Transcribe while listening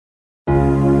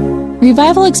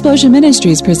Revival Explosion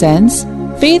Ministries presents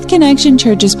Faith Connection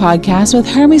Church's podcast with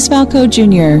Hermes Falco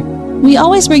Jr. We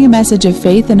always bring a message of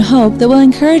faith and hope that will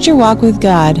encourage your walk with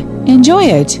God. Enjoy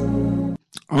it.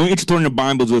 I want you to turn your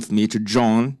Bibles with me to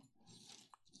John.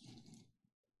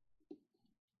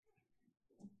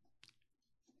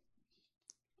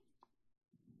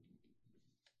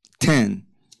 Ten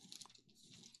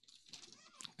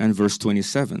and verse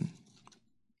 27.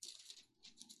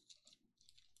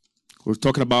 We're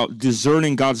talking about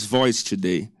discerning God's voice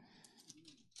today.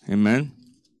 Amen.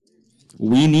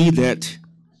 We need that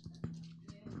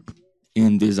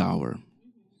in this hour.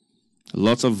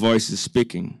 Lots of voices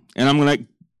speaking. And I'm going to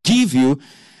give you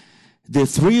the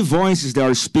three voices that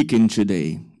are speaking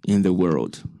today in the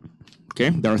world.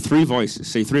 Okay? There are three voices.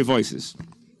 Say three voices.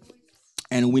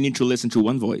 And we need to listen to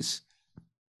one voice.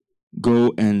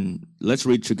 Go and let's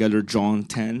read together John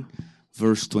 10,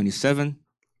 verse 27.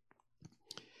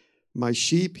 My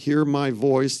sheep hear my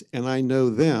voice, and I know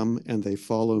them, and they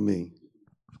follow me.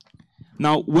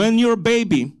 Now, when you're a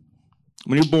baby,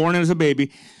 when you're born as a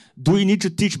baby, do you need to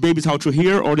teach babies how to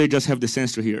hear, or they just have the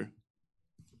sense to hear?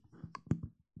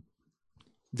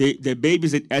 The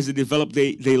babies, as they develop,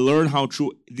 they learn how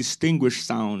to distinguish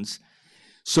sounds.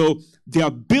 So the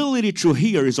ability to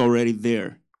hear is already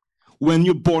there. When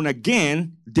you're born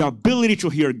again, the ability to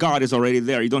hear God is already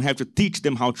there. You don't have to teach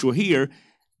them how to hear.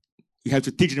 You have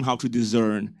to teach them how to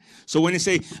discern. So when you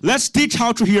say, let's teach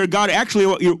how to hear God, actually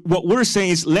what we're saying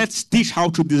is, let's teach how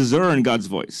to discern God's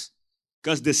voice.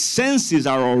 Because the senses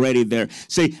are already there.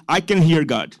 Say, I can hear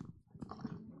God.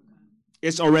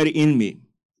 It's already in me.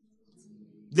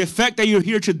 The fact that you're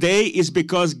here today is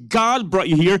because God brought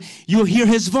you here. You hear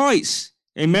His voice.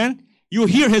 Amen? You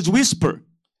hear His whisper.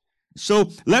 So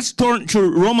let's turn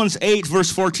to Romans 8,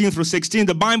 verse 14 through 16.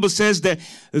 The Bible says that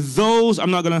those,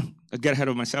 I'm not going to get ahead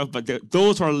of myself, but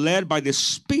those who are led by the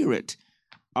Spirit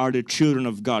are the children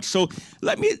of God. So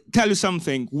let me tell you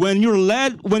something. When you're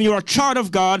a child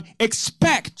of God,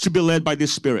 expect to be led by the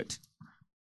Spirit.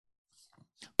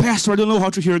 Pastor, I don't know how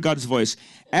to hear God's voice.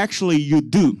 Actually, you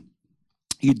do.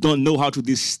 You don't know how to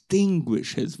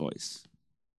distinguish His voice.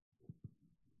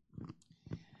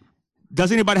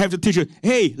 Does anybody have to teach you?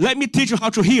 Hey, let me teach you how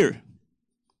to hear.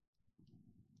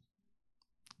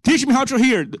 Teach me how to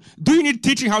hear. Do you need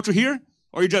teaching how to hear?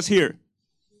 Or you just hear?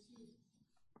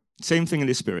 Same thing in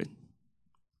the Spirit.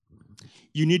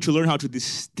 You need to learn how to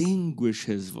distinguish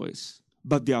His voice.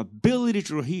 But the ability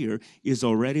to hear is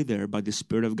already there by the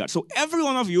Spirit of God. So every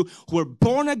one of you who are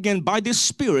born again by the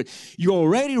Spirit, you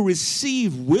already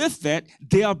receive with that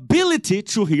the ability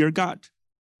to hear God.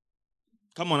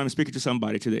 Come on, I'm speaking to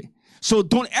somebody today. So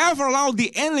don't ever allow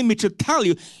the enemy to tell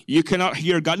you, you cannot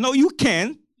hear God. No, you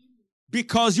can,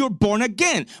 because you're born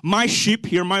again. My sheep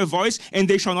hear my voice, and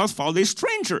they shall not follow a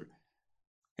stranger.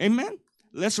 Amen?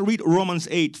 Let's read Romans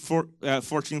 8,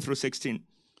 14 through 16.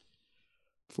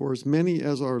 For as many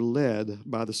as are led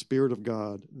by the Spirit of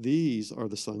God, these are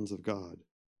the sons of God.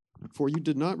 For you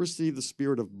did not receive the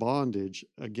spirit of bondage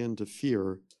again to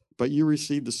fear, but you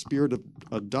received the spirit of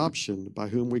adoption, by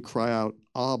whom we cry out,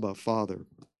 Abba, Father.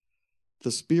 The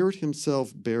Spirit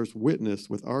Himself bears witness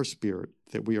with our spirit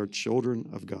that we are children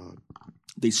of God.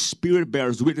 The Spirit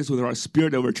bears witness with our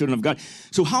spirit that we're children of God.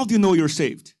 So how do you know you're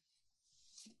saved?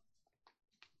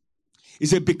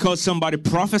 Is it because somebody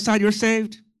prophesied you're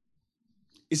saved?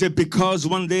 Is it because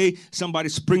one day somebody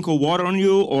sprinkled water on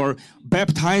you or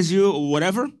baptized you or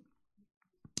whatever?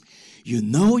 You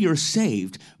know you're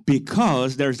saved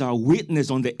because there's a witness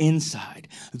on the inside.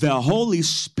 The Holy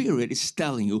Spirit is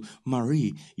telling you,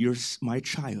 Marie, you're my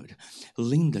child.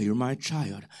 Linda, you're my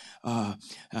child.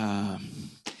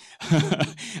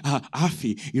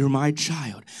 Afi, you're my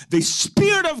child. The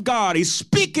Spirit of God is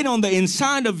speaking on the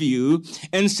inside of you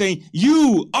and saying,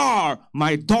 you are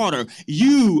my daughter.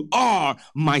 You are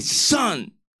my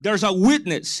son. There's a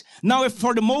witness. Now, if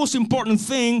for the most important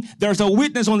thing, there's a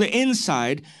witness on the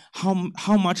inside,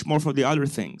 how much more for the other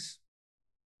things?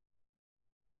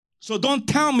 So don't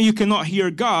tell me you cannot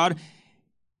hear God.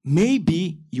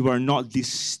 Maybe you are not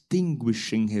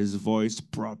distinguishing His voice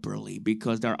properly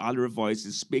because there are other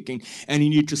voices speaking and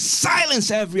you need to silence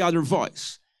every other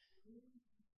voice.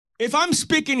 If I'm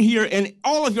speaking here and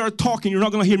all of you are talking, you're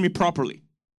not going to hear me properly.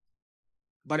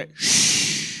 But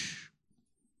shh,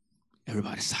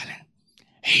 everybody's silent.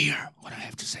 Hear what I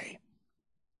have to say.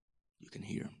 You can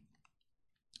hear.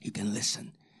 You can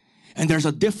listen. And there's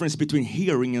a difference between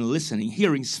hearing and listening.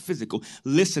 Hearing is physical.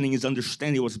 Listening is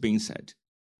understanding what's being said.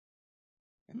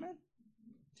 Amen.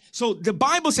 So the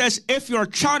Bible says if you're a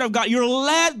child of God, you're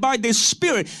led by the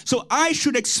Spirit. So I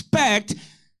should expect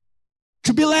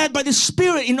to be led by the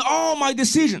Spirit in all my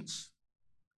decisions.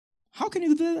 How can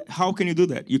you do that? How can you do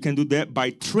that? You can do that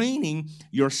by training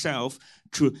yourself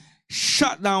to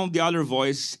shut down the other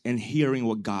voice and hearing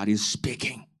what God is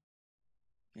speaking.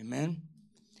 Amen.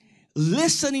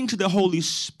 Listening to the Holy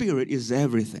Spirit is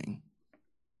everything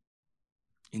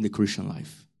in the Christian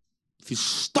life. If you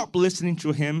stop listening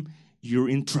to Him, you're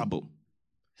in trouble.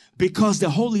 Because the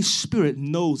Holy Spirit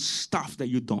knows stuff that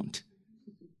you don't.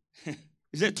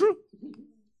 Is that true?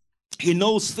 He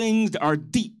knows things that are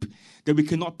deep, that we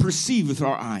cannot perceive with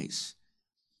our eyes.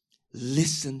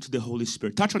 Listen to the Holy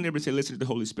Spirit. Touch on neighbor and say, listen to the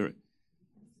Holy Spirit.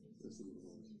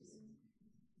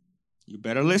 You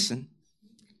better listen.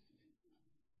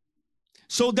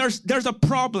 So there's a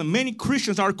problem. Many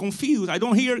Christians are confused.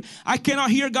 I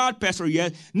cannot hear God, Pastor,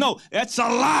 yet. No, that's a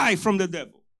lie from the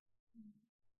devil.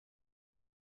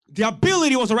 The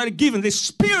ability was already given. The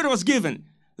Spirit was given.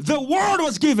 The Word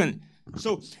was given.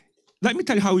 So let me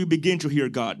tell you how you begin to hear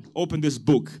God. Open this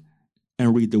book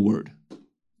and read the Word.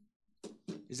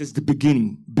 This is the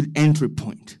beginning, the entry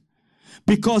point.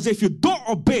 Because if you don't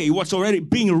obey what's already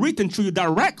being written to you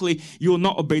directly, you will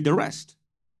not obey the rest.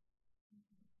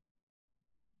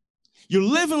 You're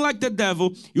living like the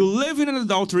devil. You're living in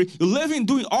adultery. You're living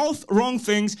doing all wrong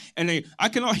things. And I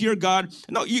cannot hear God.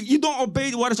 No, you don't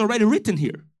obey what is already written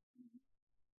here.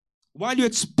 Why do you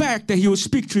expect that He will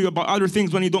speak to you about other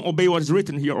things when you don't obey what is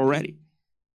written here already?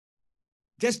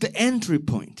 That's the entry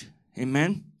point.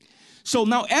 Amen? So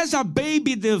now as a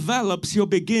baby develops, he'll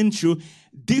begin to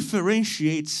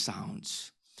differentiate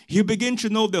sounds. He'll begin to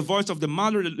know the voice of the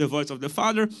mother, the voice of the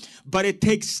father, but it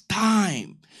takes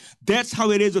time. That's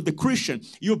how it is with the Christian.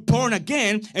 You're born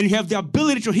again and you have the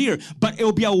ability to hear, but it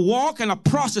will be a walk and a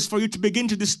process for you to begin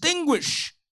to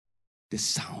distinguish the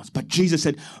sounds. But Jesus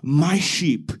said, my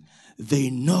sheep,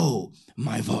 they know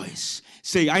my voice.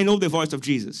 Say, I know the voice of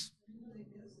Jesus.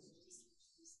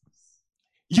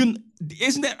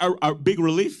 Isn't that a big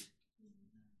relief?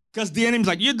 Because the enemy's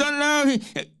like, you don't know.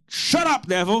 Shut up,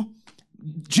 devil.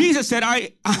 Jesus said,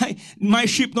 my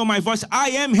sheep know my voice.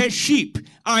 I am His sheep.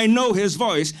 I know His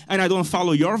voice, and I don't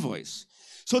follow your voice.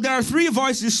 So there are three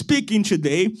voices speaking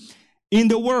today in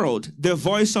the world. The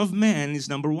voice of man is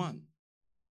number one.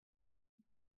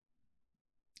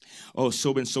 Oh,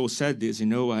 so-and-so said this. You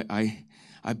know, I'm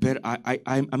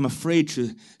afraid to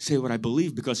say what I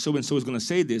believe because so-and-so is going to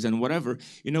say this and whatever.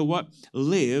 You know what?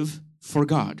 Live for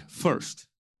God first.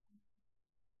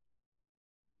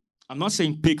 I'm not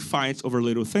saying pick fights over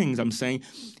little things. I'm saying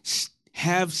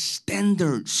have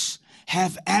standards,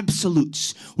 have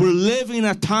absolutes. We're living in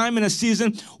a time and a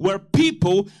season where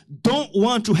people don't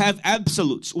want to have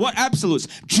absolutes. What absolutes?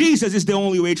 Jesus is the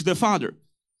only way to the Father.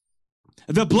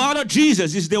 The blood of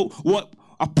Jesus is what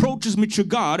approaches me to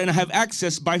God, and I have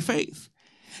access by faith.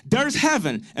 There's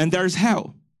heaven and there's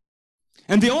hell.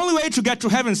 And the only way to get to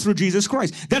heaven is through Jesus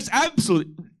Christ. That's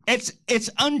absolute. It's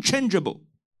unchangeable.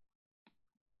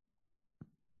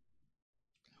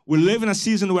 We live in a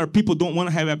season where people don't want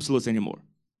to have absolutes anymore.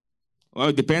 Well,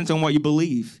 it depends on what you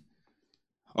believe.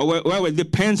 Or, well, it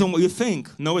depends on what you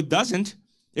think. No, it doesn't.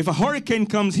 If a hurricane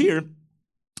comes here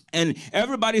and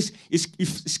everybody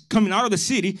is coming out of the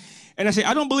city, and I say,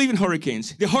 I don't believe in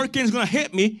hurricanes. The hurricane is going to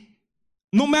hit me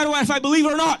no matter what, if I believe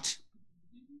it or not.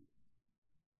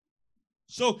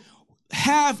 So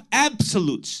have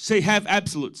absolutes. Say, have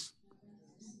absolutes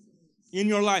in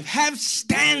your life. Have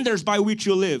standards by which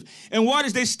you live. And what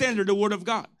is the standard? The Word of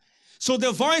God. So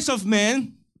the voice of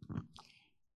man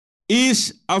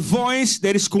is a voice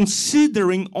that is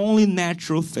considering only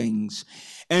natural things.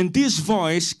 And this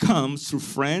voice comes through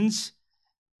friends,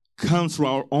 comes through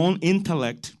our own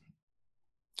intellect.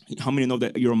 How many know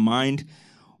that your mind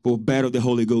will battle the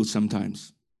Holy Ghost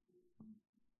sometimes?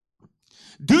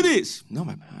 Do this. No,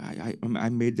 I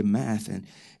made the math and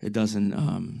it doesn't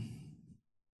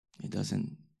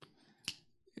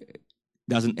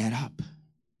add up.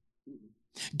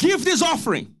 Give this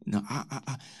offering. No,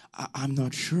 I'm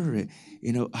not sure.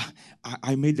 You know,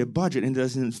 I made the budget and it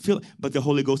doesn't feel. But the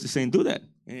Holy Ghost is saying, do that.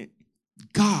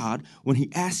 God, when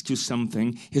He asks you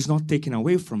something, He's not taking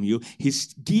away from you.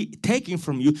 He's taking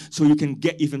from you so you can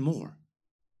get even more.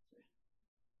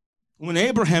 When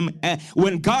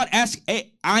God asked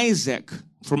Isaac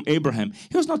from Abraham,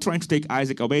 He was not trying to take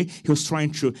Isaac away. He was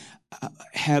trying to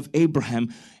have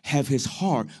Abraham have his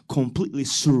heart completely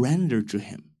surrendered to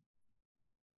Him.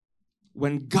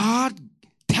 When God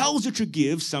tells you to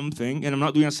give something, and I'm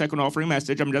not doing a second offering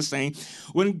message, I'm just saying,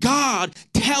 when God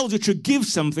tells you to give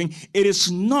something, it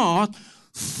is not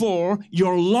for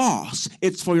your loss,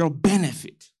 it's for your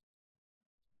benefit.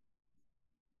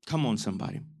 Come on,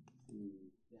 somebody.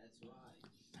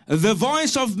 The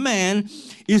voice of man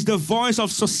is the voice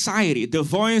of society, the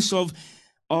voice of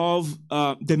of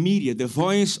the media, the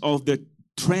voice of the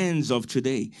trends of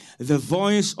today, the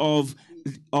voice of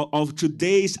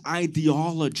today's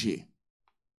ideology.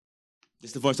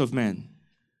 It's the voice of man.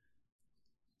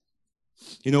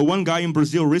 You know, one guy in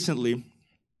Brazil recently,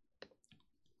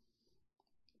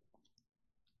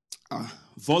 a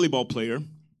volleyball player,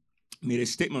 made a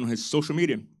statement on his social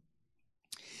media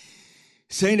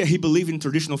saying that he believed in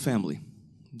traditional family.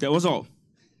 That was all.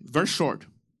 Very short.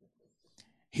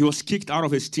 He was kicked out of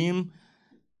his team,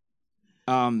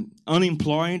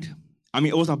 unemployed. I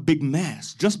mean, it was a big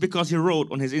mess just because he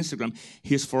wrote on his Instagram,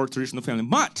 he's for traditional family.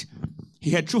 But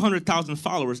he had 200,000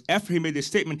 followers. After he made this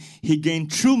statement, he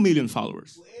gained 2 million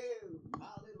followers.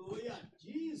 Hallelujah,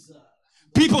 Jesus.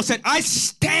 People said, I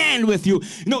stand with you.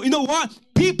 You know what?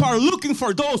 People are looking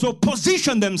for those who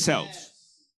position themselves. Yes.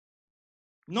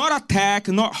 Not attack,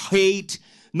 not hate,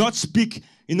 not speak,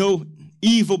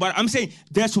 evil. But I'm saying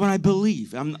that's what I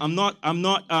believe. I'm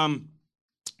not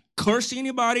cursing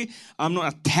anybody. I'm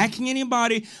not attacking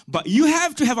anybody. But you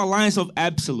have to have a alliance of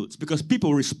absolutes because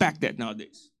people respect that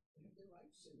nowadays.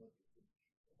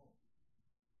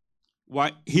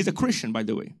 Why? He's a Christian, by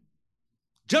the way.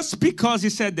 Just because he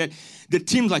said that, the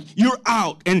team's like, you're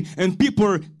out, and people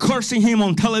are cursing him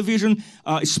on television,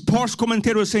 sports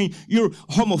commentators saying, you're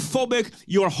homophobic,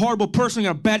 you're a horrible person,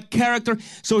 you're a bad character.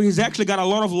 So he's actually got a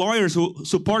lot of lawyers who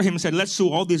support him and said, let's sue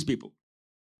all these people.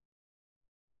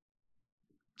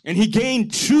 And he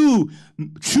gained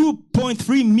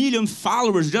 2.3 million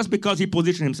followers just because he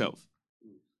positioned himself.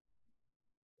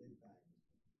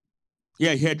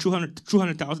 Yeah, he had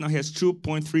 200,000, now he has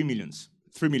 2.3 millions,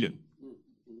 3 million.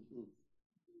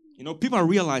 People are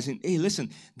realizing, hey,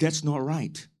 listen, that's not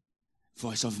right.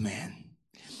 Voice of man.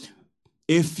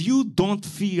 If you don't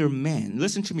fear man,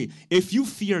 listen to me. If you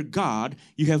fear God,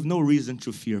 you have no reason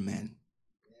to fear man.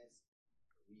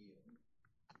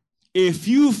 If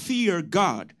you fear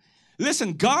God,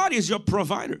 listen, God is your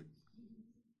provider.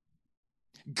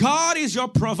 God is your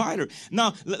provider.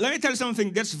 Now, let me tell you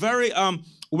something that's very,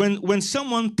 when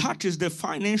someone touches the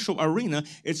financial arena,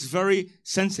 it's very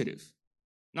sensitive.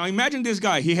 Now imagine this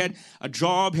guy. He had a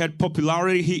job, he had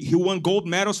popularity. He won gold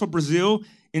medals for Brazil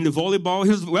in the volleyball. He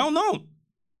was well known.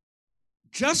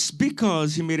 Just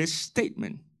because he made a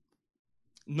statement.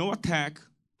 No attack,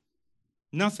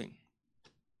 nothing.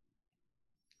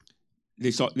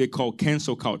 They call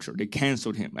cancel culture. They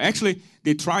canceled him. Actually,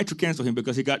 they tried to cancel him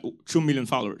because he got 2 million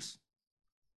followers.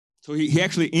 So he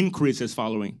actually increased his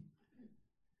following.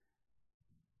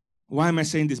 Why am I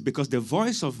saying this? Because the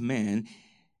voice of man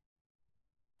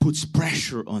puts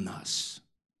pressure on us.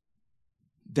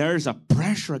 There's a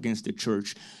pressure against the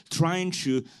church trying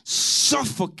to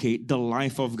suffocate the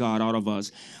life of God out of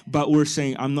us. But we're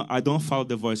saying, I don't follow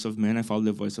the voice of man, I follow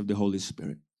the voice of the Holy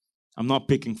Spirit. I'm not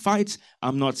picking fights.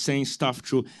 I'm not saying stuff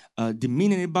to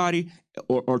demean anybody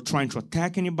or trying to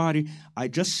attack anybody. I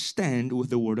just stand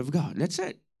with the word of God. That's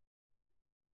it.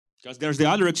 Because there's the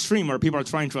other extreme where people are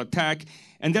trying to attack,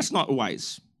 and that's not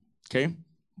wise. Okay?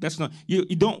 That's not, you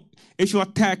don't, if you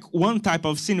attack one type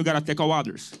of sin, you got to attack all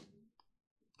others.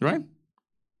 Right?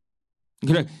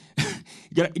 You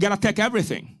got to attack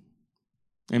everything.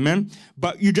 Amen?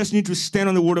 But you just need to stand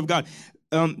on the word of God.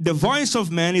 The voice of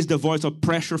man is the voice of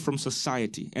pressure from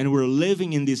society. And we're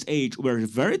living in this age where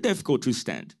it's very difficult to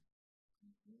stand.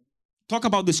 Talk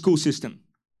about the school system.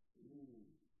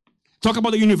 Talk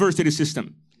about the university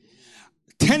system.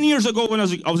 10 years ago when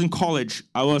I was in college,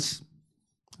 I was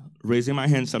raising my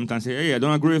hand sometimes, say, hey, I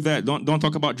don't agree with that. Don't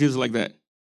talk about Jesus like that.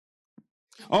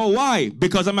 Oh, why?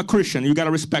 Because I'm a Christian. You got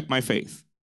to respect my faith.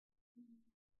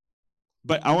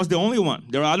 But I was the only one.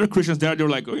 There are other Christians there. They're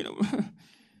like,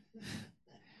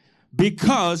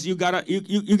 because you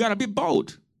gotta be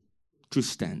bold to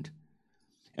stand.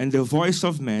 And the voice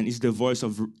of man is the voice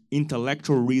of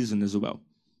intellectual reason as well.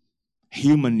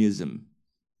 Humanism.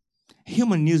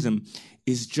 Humanism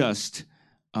is just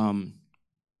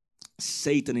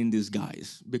Satan in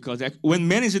disguise. Because when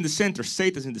man is in the center,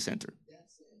 Satan is in the center.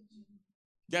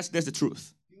 That's the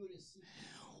truth.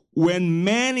 When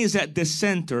man is at the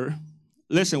center,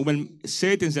 listen, when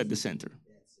Satan is at the center.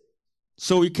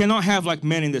 So you cannot have like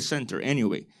man in the center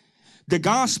anyway. The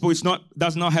gospel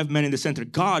does not have man in the center.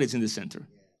 God is in the center.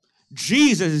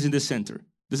 Jesus is in the center.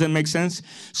 Does that make sense?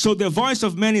 So the voice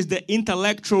of man is the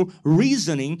intellectual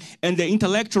reasoning, and the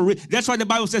intellectual, that's why the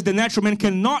Bible says the natural man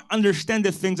cannot understand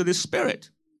the things of the Spirit.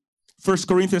 1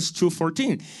 Corinthians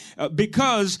 2:14.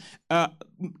 Because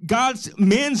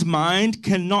man's mind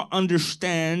cannot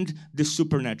understand the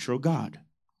supernatural God.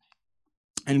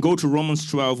 And go to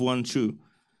Romans 12:1-2.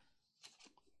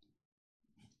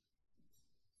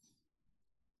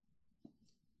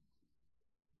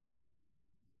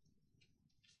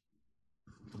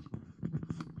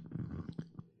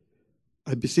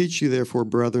 I beseech you, therefore,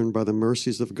 brethren, by the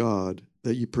mercies of God,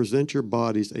 that you present your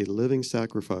bodies a living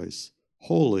sacrifice,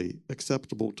 holy,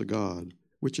 acceptable to God,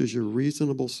 which is your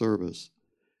reasonable service.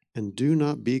 And do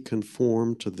not be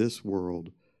conformed to this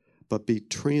world, but be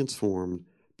transformed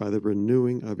by the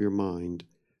renewing of your mind,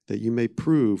 that you may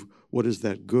prove what is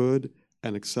that good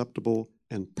and acceptable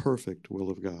and perfect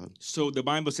will of God. So the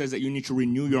Bible says that you need to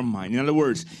renew your mind. In other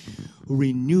words,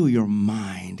 renew your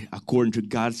mind according to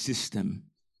God's system,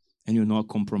 and you'll not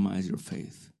compromise your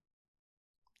faith.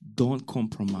 Don't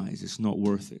compromise. It's not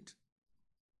worth it.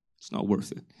 It's not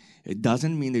worth it. It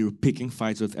doesn't mean that you're picking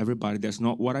fights with everybody. That's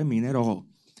not what I mean at all.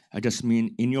 I just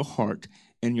mean in your heart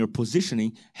and your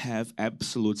positioning, have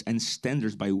absolutes and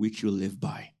standards by which you live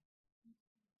by.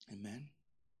 Amen.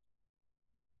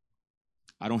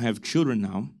 I don't have children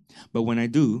now, but when I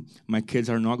do, my kids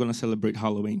are not going to celebrate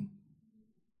Halloween.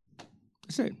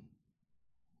 That's it.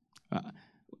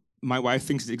 My wife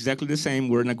thinks exactly the same.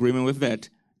 We're in agreement with that.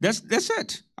 That's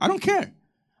it. I don't care.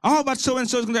 Oh, but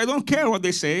so-and-so, I don't care what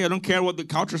they say. I don't care what the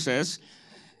culture says.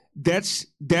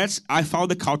 I follow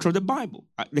the culture of the Bible,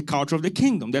 the culture of the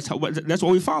kingdom. That's what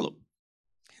we follow.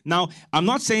 Now, I'm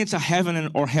not saying it's a heaven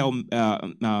or hell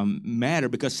matter,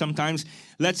 because sometimes,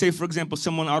 let's say, for example,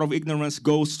 someone out of ignorance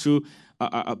goes to,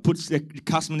 puts the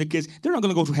custom in the kids. They're not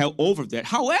going to go to hell over that.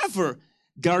 However,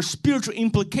 there are spiritual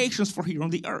implications for here on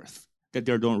the earth that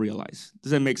they don't realize.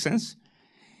 Does that make sense?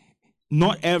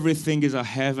 Not everything is a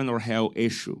heaven or hell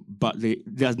issue, but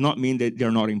it does not mean that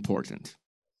they're not important.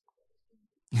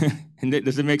 And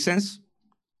does it make sense?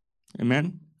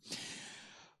 Amen?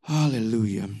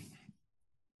 Hallelujah.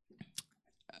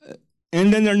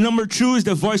 And then number 2 is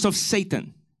the voice of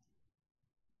Satan.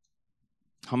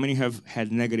 How many have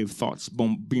had negative thoughts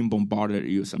being bombarded at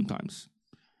you sometimes?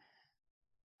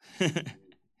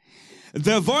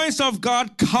 The voice of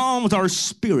God calms our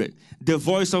spirit. The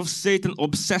voice of Satan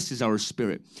obsesses our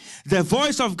spirit. The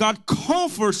voice of God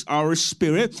comforts our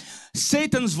spirit.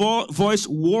 Satan's voice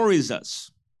worries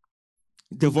us.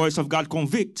 The voice of God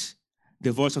convicts.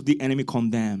 The voice of the enemy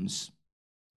condemns.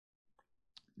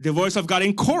 The voice of God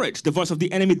encourages. The voice of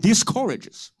the enemy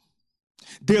discourages.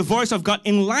 The voice of God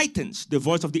enlightens. The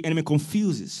voice of the enemy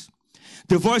confuses.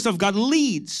 The voice of God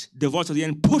leads. The voice of the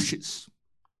enemy pushes.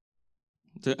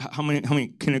 How many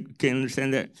can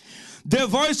understand that? The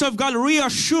voice of God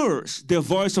reassures. The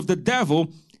voice of the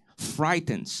devil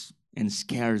frightens and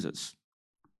scares us.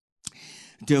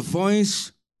 The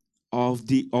voice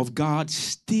of God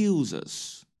stills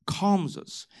us, calms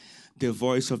us. The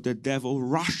voice of the devil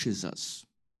rushes us.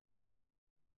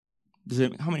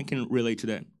 How many can relate to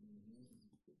that?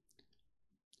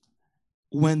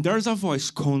 When there's a voice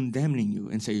condemning you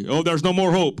and say, oh, there's no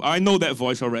more hope. I know that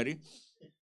voice already.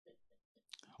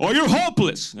 Oh, you're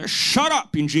hopeless. Shut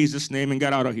up in Jesus' name and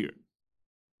get out of here.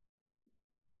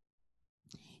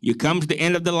 You come to the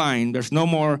end of the line. There's no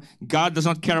more. God does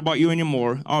not care about you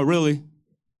anymore. Oh, really?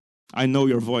 I know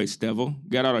your voice, devil.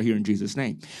 Get out of here in Jesus'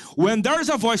 name. When there's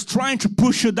a voice trying to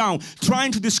push you down,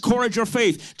 trying to discourage your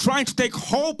faith, trying to take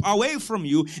hope away from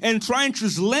you, and trying to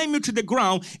slam you to the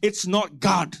ground, it's not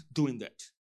God doing that.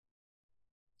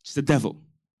 It's the devil.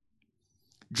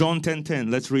 John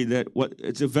 10:10. Let's read that.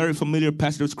 It's a very familiar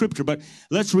passage of scripture, but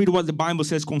let's read what the Bible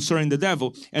says concerning the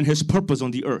devil and his purpose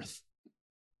on the earth.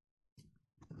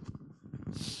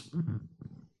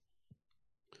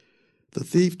 The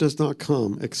thief does not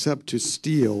come except to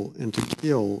steal and to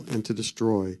kill and to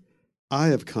destroy. I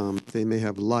have come that they may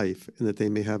have life and that they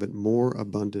may have it more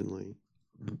abundantly.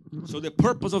 So the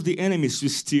purpose of the enemy is to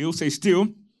steal,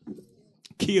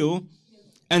 kill,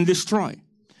 and destroy.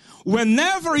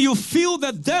 Whenever you feel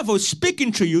the devil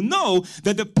speaking to you, know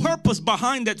that the purpose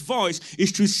behind that voice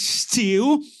is to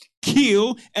steal,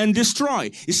 kill, and destroy.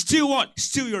 Steal what?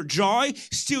 Steal your joy,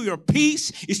 steal your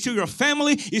peace, steal your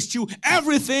family, steal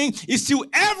everything. Steal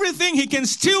everything he can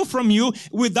steal from you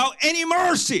without any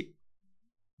mercy.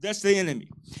 That's the enemy.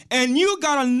 And you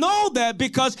gotta know that,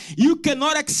 because you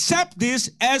cannot accept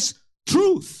this as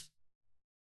truth.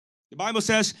 The Bible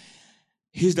says,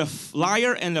 he's the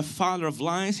liar and the father of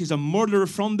lies. He's a murderer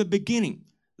from the beginning.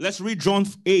 Let's read John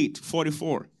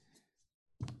 8:44.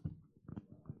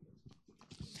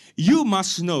 You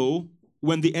must know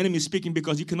when the enemy is speaking,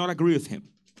 because you cannot agree with him.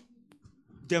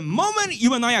 The moment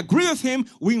you and I agree with him,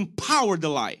 we empower the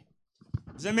lie.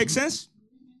 Does that make sense?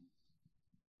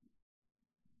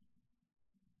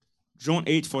 John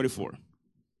 8:44.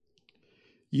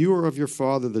 You are of your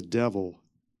father the devil,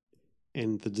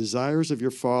 and the desires of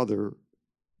your father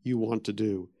you want to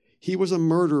do. He was a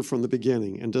murderer from the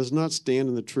beginning and does not stand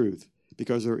in the truth,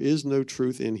 because there is no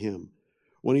truth in him.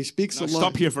 When he speaks Now a lie,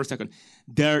 stop here for a second.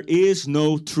 There is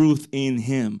no truth in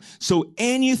him. So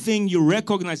anything you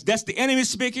recognize, that's the enemy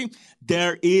speaking,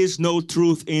 there is no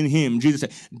truth in him. Jesus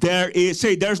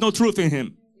said, there's no truth in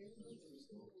him.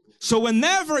 So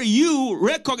whenever you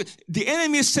recognize, the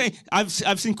enemy is saying, I've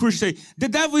seen Christians say, the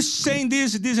devil is saying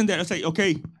this, and that. I say,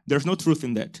 okay, there's no truth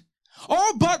in that.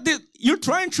 Oh, but you're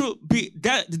trying to be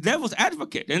the devil's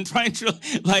advocate and trying to,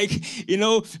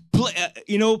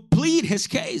 plead his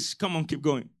case. Come on, keep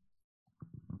going.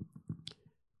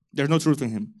 There's no truth in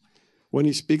him. when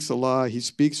he speaks a lie, he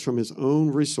speaks from his own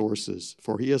resources,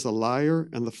 for he is a liar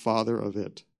and the father of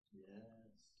it.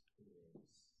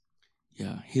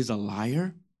 Yeah, he's a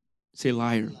liar. Say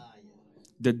liar.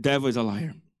 The devil is a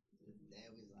liar.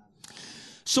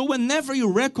 So whenever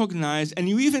you recognize and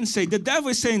you even say, the devil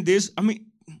is saying this,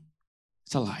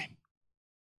 it's a lie.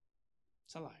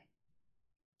 It's a lie.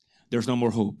 There's no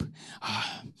more hope.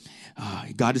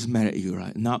 God is mad at you,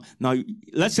 right? Now,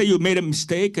 let's say you made a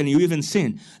mistake and you even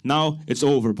sin. Now it's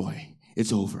over, boy.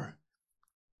 It's over.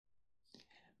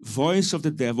 Voice of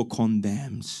the devil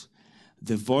condemns.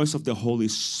 The voice of the Holy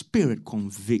Spirit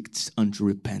convicts unto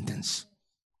repentance.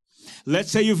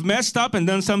 Let's say you've messed up and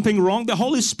done something wrong. The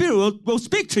Holy Spirit will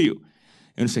speak to you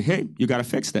and say, hey, you got to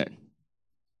fix that.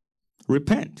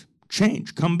 Repent,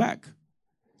 change, come back.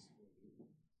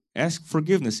 Ask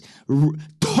forgiveness.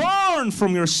 Turn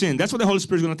from your sin. That's what the Holy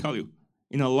Spirit is going to tell you.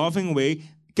 In a loving way.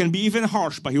 It can be even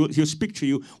harsh, but he'll speak to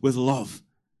you with love.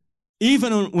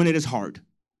 Even when it is hard.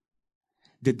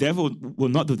 The devil will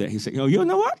not do that. He'll say, you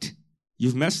know what?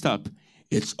 You've messed up.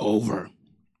 It's over.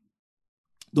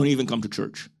 Don't even come to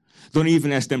church. Don't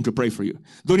even ask them to pray for you.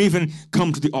 Don't even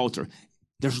come to the altar.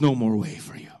 There's no more way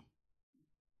for you.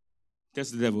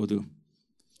 That's what the devil will do.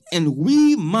 And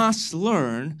we must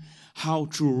learn how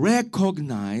to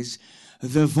recognize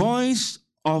the voice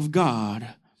of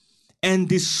God and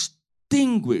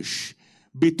distinguish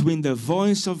between the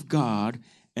voice of God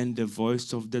and the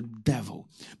voice of the devil.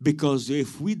 Because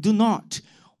if we do not,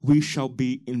 we shall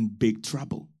be in big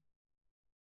trouble.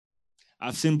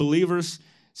 I've seen believers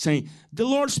saying, the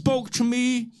Lord spoke to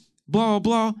me, blah,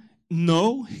 blah.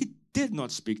 No, he did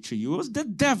not speak to you. It was the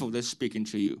devil that's speaking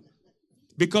to you.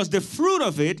 Because the fruit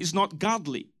of it is not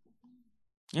godly.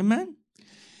 Amen?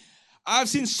 I've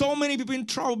seen so many people in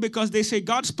trouble because they say,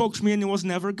 God spoke to me and it was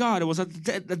never God. It was a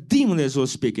demon that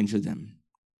was speaking to them.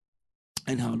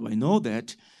 And how do I know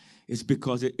that? It's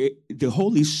because the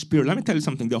Holy Spirit, let me tell you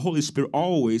something, the Holy Spirit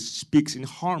always speaks in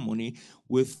harmony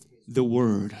with the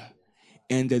Word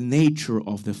and the nature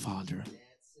of the Father.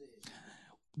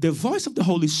 The voice of the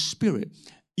Holy Spirit,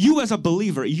 you as a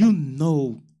believer, you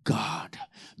know God.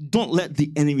 Don't let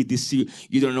the enemy deceive you.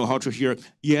 You don't know how to hear.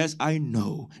 Yes, I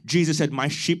know. Jesus said, my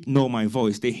sheep know my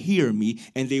voice. They hear me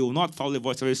and they will not follow the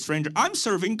voice of a stranger. I'm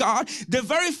serving God. The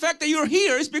very fact that you're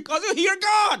here is because you hear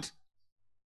God.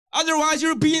 Otherwise,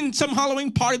 you'll be in some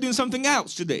Halloween party doing something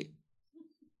else today.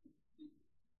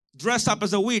 Dressed up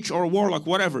as a witch or a warlock,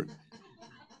 whatever.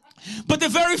 But the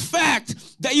very fact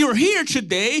that you're here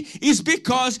today is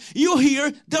because you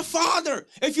hear the Father.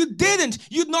 If you didn't,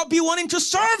 you'd not be wanting to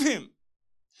serve Him.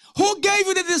 Who gave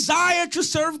you the desire to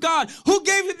serve God? Who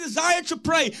gave you the desire to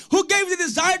pray? Who gave you the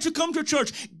desire to come to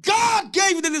church? God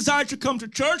gave you the desire to come to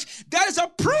church. That is a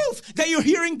proof that you're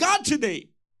hearing God today.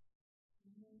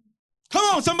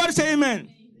 Come on, somebody say amen.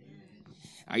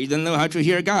 You don't know how to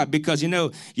hear God because you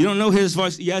don't know His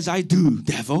voice. Yes, I do,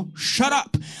 devil. Shut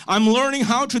up. I'm learning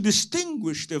how to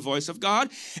distinguish the voice of God,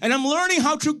 and I'm learning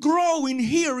how to grow in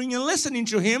hearing and listening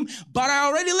to Him, but I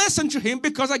already listened to Him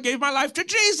because I gave my life to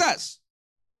Jesus.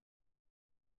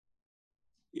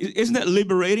 Isn't that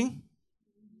liberating?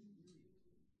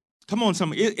 Come on,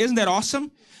 somebody. Isn't that awesome?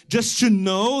 Just to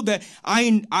know that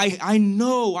I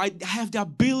know I have the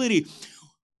ability.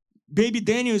 Baby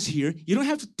Daniel is here. You don't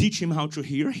have to teach him how to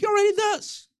hear. He already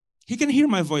does. He can hear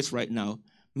my voice right now.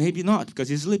 Maybe not because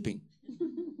he's sleeping.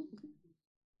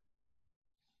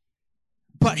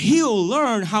 But he'll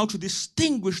learn how to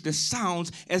distinguish the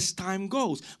sounds as time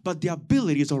goes. But the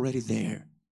ability is already there.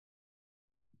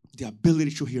 The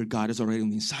ability to hear God is already on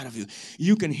the inside of you.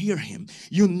 You can hear Him.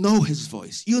 You know His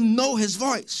voice. You know His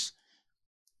voice.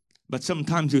 But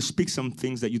sometimes you speak some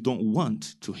things that you don't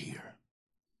want to hear.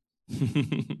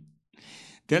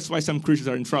 That's why some Christians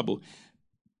are in trouble.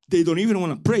 They don't even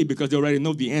want to pray because they already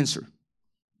know the answer.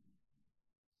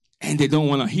 And they don't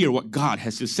want to hear what God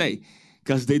has to say.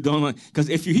 Because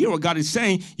if you hear what God is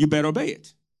saying, you better obey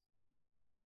it.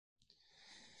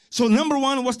 So number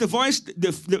one was the voice,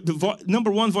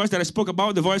 number one voice that I spoke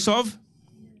about, the voice of?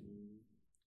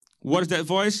 What is that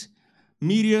voice?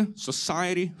 Media,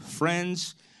 society,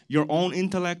 friends, your own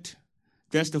intellect.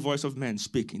 That's the voice of man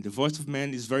speaking. The voice of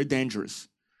man is very dangerous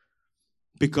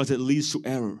because it leads to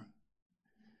error.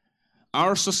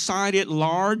 Our society at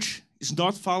large is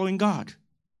not following God.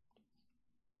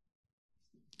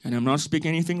 And I'm not speaking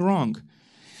anything wrong.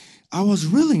 I was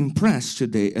really impressed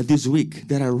today, this week,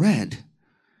 that I read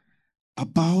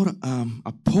about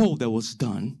a poll that was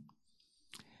done.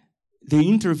 They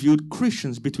interviewed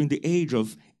Christians between the age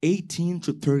of 18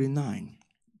 to 39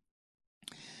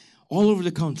 all over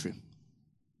the country.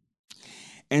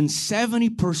 And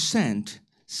 70%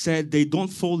 said they don't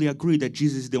fully agree that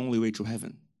Jesus is the only way to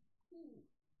heaven.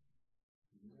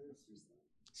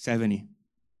 70.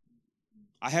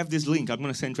 I have this link. I'm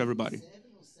going to send to everybody.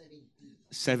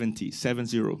 70.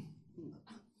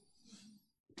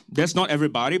 That's not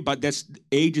everybody, but that's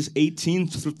ages 18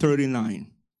 to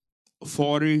 39.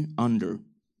 40 under.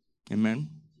 Amen.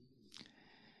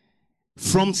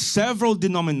 From several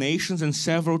denominations and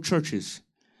several churches.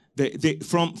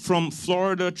 From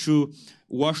Florida to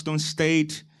Washington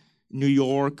State, New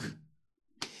York.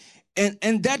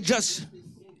 And that just,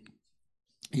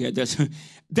 yeah,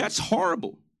 that's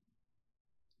horrible.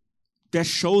 That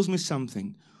shows me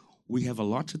something. We have a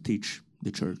lot to teach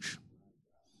the church.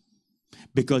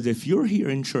 Because if you're here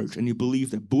in church and you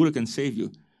believe that Buddha can save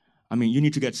you, I mean, you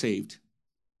need to get saved.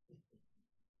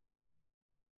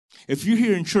 If you're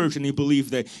here in church and you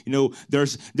believe that, you know,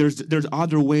 there's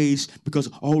other ways because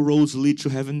all roads lead to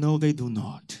heaven, no, they do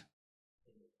not.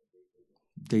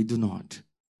 They do not.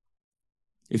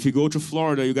 If you go to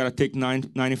Florida, you got to take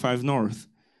 95 north.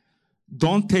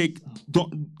 Don't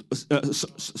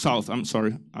south. I'm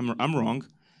sorry. I'm wrong.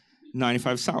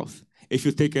 95 south. If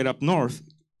you take it up north,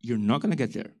 you're not going to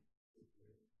get there.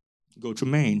 Go to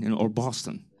Maine or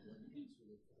Boston.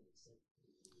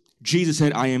 Jesus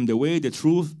said, I am the way, the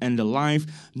truth, and the life.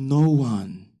 No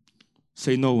one,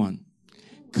 say no one,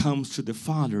 comes to the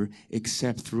Father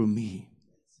except through me.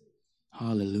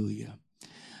 Hallelujah.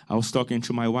 I was talking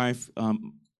to my wife a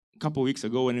couple of weeks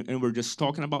ago, and we were just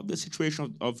talking about the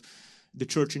situation of the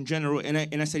church in general. And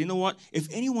I said, you know what? If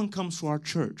anyone comes to our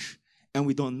church and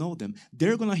we don't know them,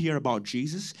 they're going to hear about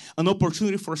Jesus. An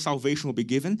opportunity for salvation will be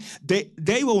given.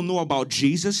 They will know about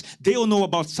Jesus. They will know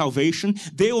about salvation.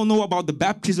 They will know about the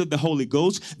baptism of the Holy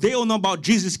Ghost. They will know about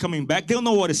Jesus coming back. They'll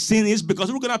know what a sin is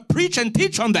because we're going to preach and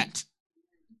teach on that.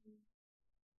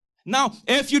 Now,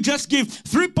 if you just give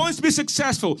 3 points to be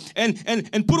successful and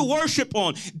put a worship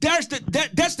on, that's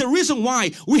the reason why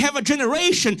we have a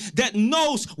generation that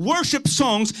knows worship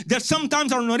songs that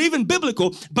sometimes are not even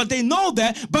biblical, but they know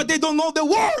that, but they don't know the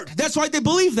word. That's why they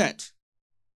believe that.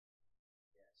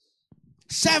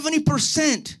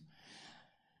 70%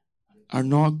 are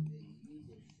not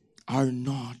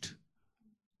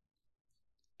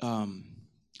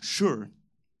sure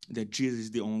that Jesus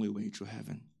is the only way to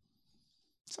heaven.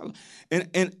 So,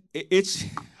 and it's,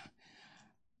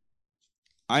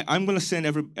 I'm going to send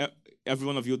every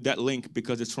one of you that link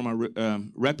because it's from a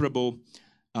reputable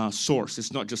source.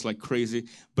 It's not just like crazy,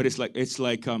 but it's like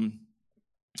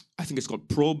I think it's called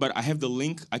Pro, but I have the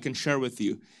link I can share with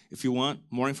you. If you want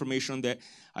more information on that,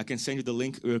 I can send you the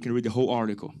link or you can read the whole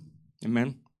article.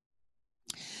 Amen?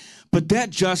 But that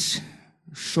just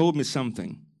showed me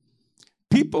something.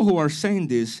 People who are saying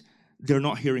this, they're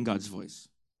not hearing God's voice.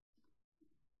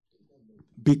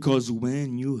 Because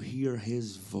when you hear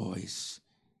his voice,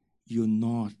 you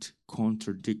not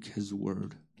contradict his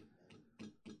word.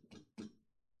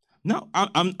 Now,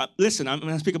 listen, I'm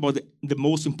going to speak about the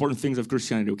most important things of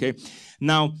Christianity, okay?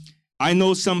 Now, I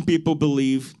know some people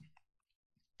believe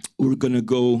we're going to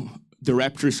go, the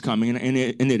rapture is coming, and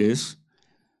it is.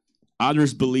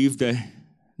 Others believe that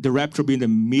the rapture will be in the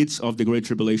midst of the Great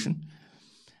Tribulation.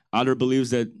 Others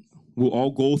believe that we'll all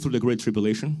go through the Great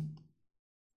Tribulation,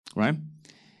 right?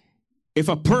 If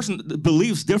a person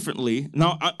believes differently,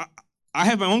 now I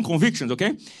have my own convictions,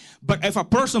 okay? But if a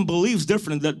person believes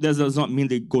different, that does not mean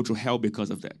they go to hell because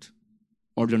of that,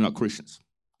 or they're not Christians.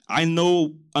 I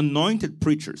know anointed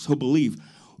preachers who believe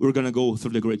we're going to go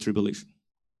through the Great Tribulation.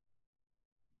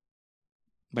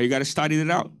 But you got to study it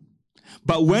out.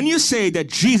 But when you say that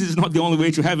Jesus is not the only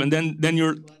way to heaven, then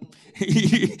you're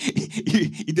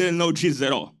you didn't know Jesus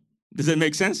at all. Does that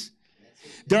make sense?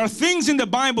 There are things in the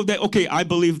Bible that, okay, I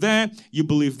believe that, you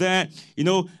believe that. You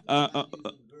know,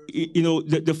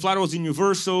 the flood was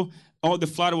universal. Or the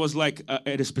flood was like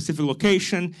at a specific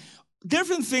location.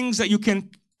 Different things that you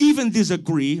can even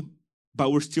disagree,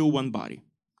 but we're still one body.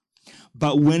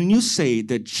 But when you say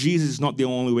that Jesus is not the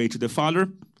only way to the Father,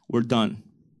 we're done.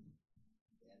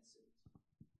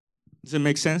 Does it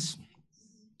make sense?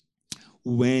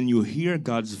 When you hear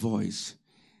God's voice,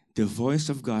 the voice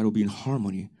of God will be in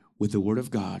harmony with the Word of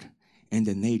God and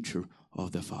the nature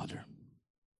of the Father.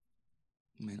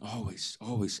 Amen. Always,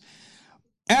 always.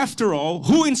 After all,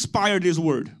 who inspired this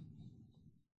word?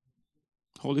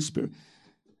 Holy Spirit.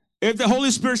 If the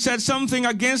Holy Spirit said something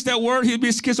against that word, he'd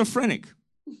be schizophrenic.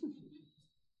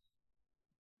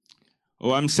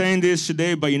 Oh, I'm saying this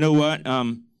today, but you know what?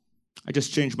 I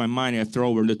just changed my mind after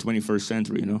all. We're in the 21st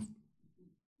century, you know.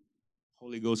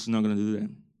 Holy Ghost is not going to do that.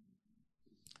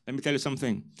 Let me tell you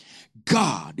something.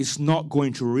 God is not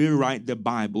going to rewrite the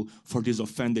Bible for this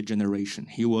offended generation.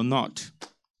 He will not.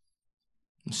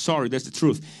 I'm sorry, that's the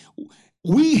truth.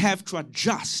 We have to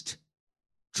adjust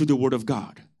to the Word of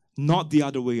God, not the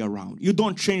other way around. You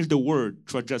don't change the Word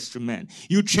to adjust to man.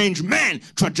 You change man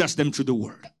to adjust them to the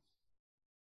Word.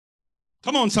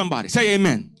 Come on, somebody. Say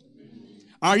amen.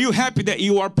 Are you happy that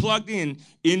you are plugged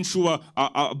into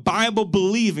a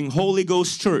Bible-believing Holy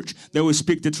Ghost church that will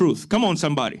speak the truth? Come on,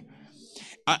 somebody.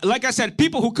 Like I said,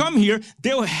 people who come here,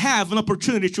 they'll have an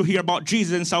opportunity to hear about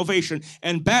Jesus and salvation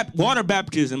and water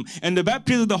baptism and the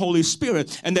baptism of the Holy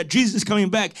Spirit and that Jesus is coming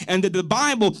back and that the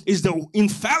Bible is the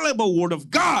infallible Word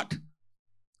of God.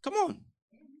 Come on.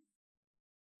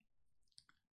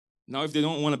 Now, if they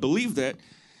don't want to believe that,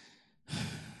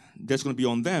 that's going to be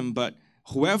on them, but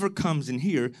whoever comes in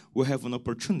here will have an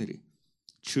opportunity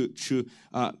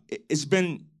it's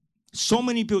been so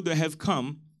many people that have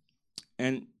come,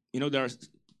 and you know there are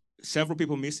several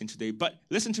people missing today, but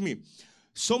listen to me.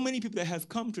 So many people that have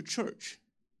come to church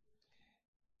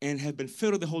and have been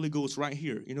filled with the Holy Ghost right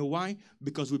here. You know why?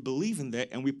 Because we believe in that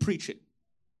and we preach it.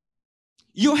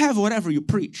 You have whatever you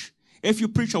preach. If you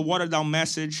preach a watered down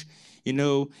message, you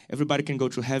know, everybody can go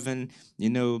to heaven,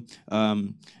 you know,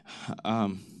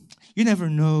 you never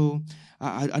know.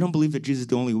 I don't believe that Jesus is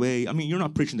the only way. I mean, you're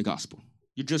not preaching the gospel.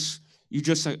 You're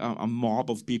just a mob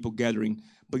of people gathering,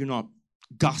 but you're not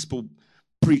gospel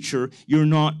preacher. You're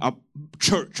not a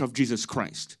church of Jesus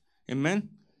Christ. Amen?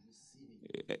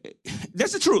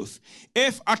 That's the truth.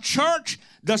 If a church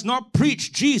does not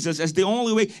preach Jesus as the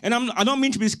only way, and I don't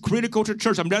mean to be critical to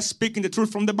church. I'm just speaking the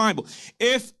truth from the Bible.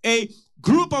 If a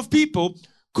group of people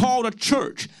called a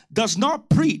church does not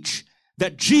preach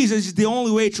that Jesus is the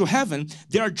only way to heaven,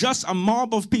 they are just a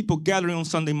mob of people gathering on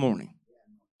Sunday morning.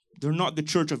 They're not the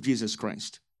church of Jesus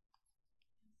Christ.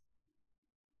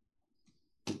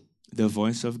 The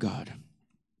voice of God.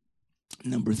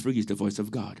 Number 3 is the voice of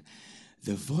God.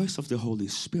 The voice of the Holy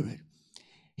Spirit.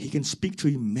 He can speak to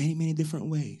you in many, many different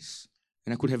ways.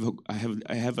 And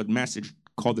I have a message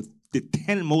called the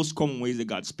 10 most common ways that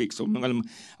God speaks. So I'm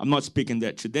not speaking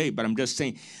that today, but I'm just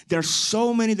saying there are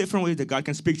so many different ways that God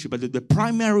can speak to you. But the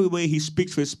primary way he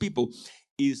speaks to his people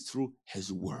is through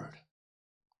his word.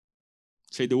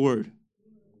 Say the word.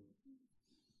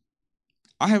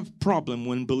 I have a problem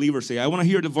when believers say, I want to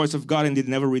hear the voice of God, and they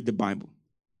never read the Bible.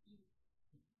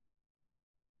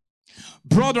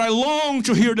 Brother, I long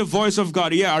to hear the voice of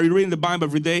God. Yeah, are you reading the Bible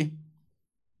every day?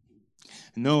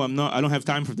 No, I'm not. I don't have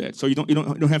time for that. So you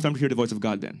don't have time to hear the voice of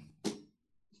God then.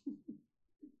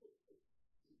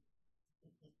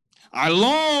 I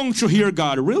long to hear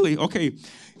God. Really? Okay.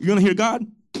 You want to hear God?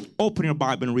 Open your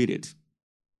Bible and read it.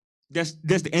 That's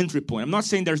the entry point. I'm not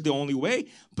saying there's the only way,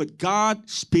 but God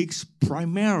speaks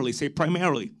primarily, say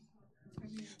primarily,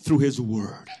 through his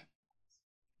word.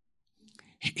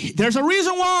 There's a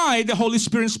reason why the Holy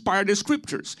Spirit inspired the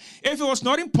scriptures. If it was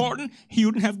not important, he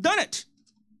wouldn't have done it.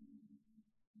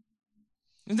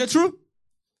 Isn't that true?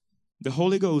 The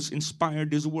Holy Ghost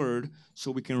inspired this word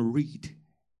so we can read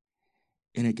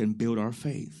and it can build our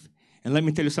faith. And let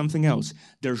me tell you something else.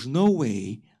 There's no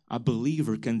way a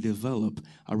believer can develop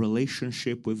a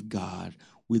relationship with God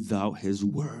without his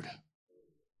word.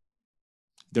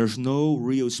 There's no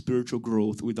real spiritual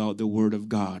growth without the word of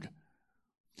God.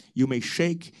 You may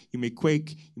shake, you may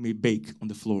quake, you may bake on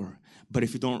the floor. But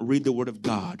if you don't read the word of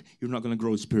God, you're not going to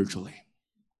grow spiritually.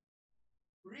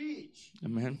 Preach.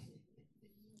 Amen.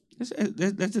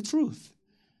 That's the truth.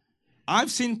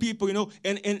 I've seen people, you know,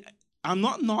 and I'm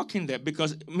not knocking that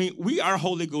because, I mean, we are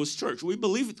Holy Ghost church. We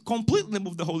believe completely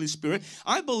with the Holy Spirit.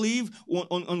 I believe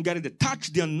on getting the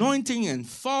touch, the anointing, and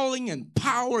falling, and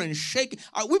power, and shaking.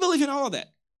 We believe in all of that,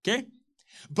 okay?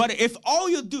 But if all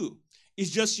you do is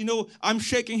just, you know, I'm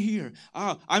shaking here.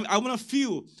 I want to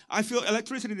feel. I feel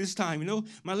electricity this time, you know.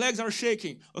 My legs are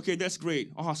shaking. Okay, that's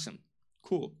great. Awesome.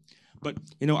 Cool. But,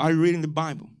 you know, are you reading the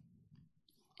Bible?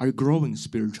 Are you growing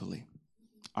spiritually?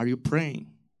 Are you praying?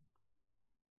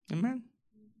 Amen.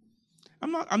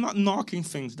 I'm not knocking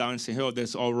things down and saying, oh,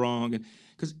 that's all wrong.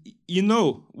 Because, you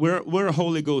know, we're a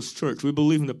Holy Ghost church. We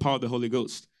believe in the power of the Holy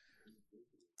Ghost.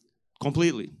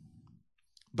 Completely.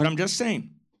 But I'm just saying,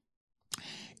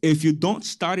 if you don't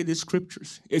study the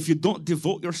scriptures, if you don't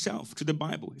devote yourself to the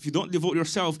Bible, if you don't devote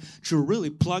yourself to really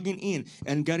plugging in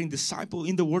and getting discipled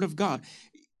in the Word of God,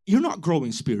 you're not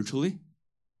growing spiritually.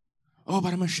 Oh,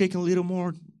 but I'm shaking a little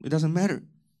more. It doesn't matter.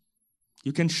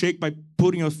 You can shake by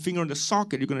putting your finger in the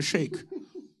socket. You're going to shake.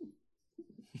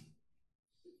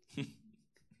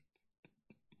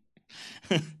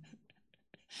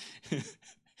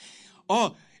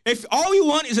 Oh, if all you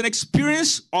want is an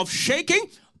experience of shaking,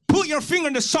 put your finger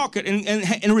in the socket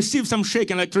and receive some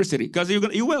shaking electricity, because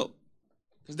you will.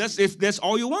 Because if that's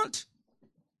all you want.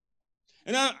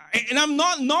 And I'm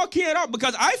not knocking it up,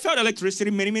 because I felt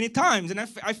electricity many, many times, and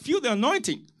I feel the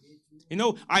anointing. You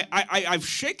know, I've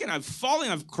shaken, I've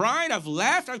fallen, I've cried, I've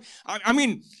laughed. I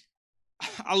mean,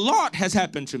 a lot has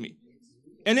happened to me.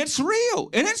 And it's real,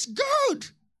 and it's good.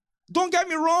 Don't get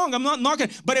me wrong, I'm not knocking.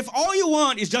 But if all you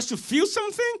want is just to feel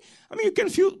something, I mean, you can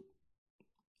feel,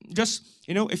 just,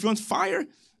 you know, if you want fire,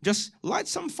 just light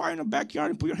some fire in the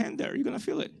backyard and put your hand there. You're going to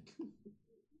feel it.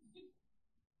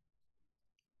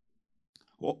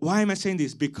 Why am I saying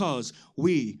this? Because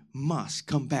we must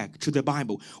come back to the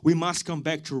Bible. We must come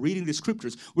back to reading the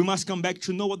scriptures. We must come back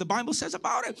to know what the Bible says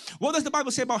about it. What does the Bible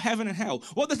say about heaven and hell?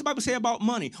 What does the Bible say about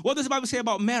money? What does the Bible say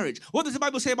about marriage? What does the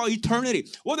Bible say about eternity?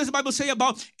 What does the Bible say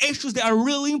about issues that are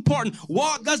really important?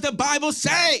 What does the Bible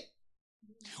say?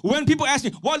 When people ask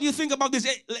me, what do you think about this?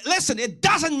 Listen, it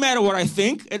doesn't matter what I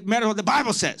think. It matters what the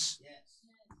Bible says.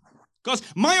 Because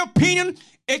my opinion,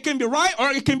 it can be right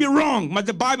or it can be wrong, but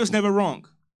the Bible is never wrong.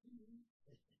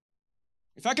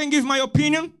 If I can give my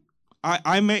opinion,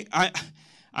 I may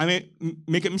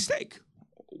make a mistake.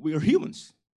 We are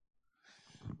humans.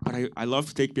 But I love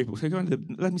to take people.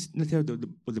 Let me tell you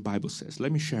what the Bible says.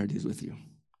 Let me share this with you.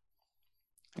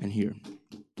 And here.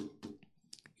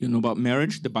 You know about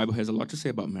marriage? The Bible has a lot to say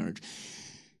about marriage.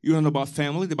 You don't know about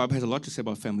family? The Bible has a lot to say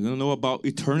about family. You don't know about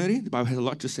eternity? The Bible has a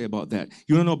lot to say about that.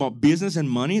 You don't know about business and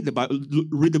money? The Bible,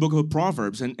 read the book of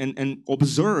Proverbs and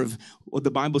observe what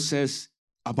the Bible says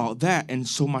about that and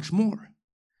so much more.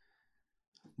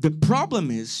 The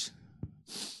problem is,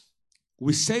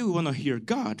 we say we want to hear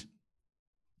God,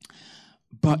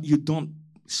 but you don't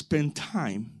spend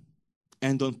time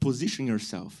and don't position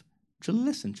yourself to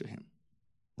listen to Him.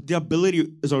 The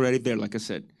ability is already there, like I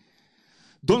said.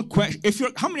 Don't question.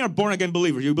 How many are born again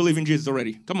believers? You believe in Jesus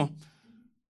already? Come on,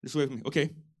 just wait with me. Okay,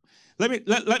 let me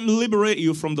liberate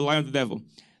you from the lie of the devil.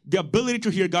 The ability to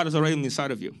hear God is already on the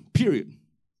inside of you. Period.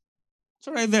 It's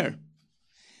already there.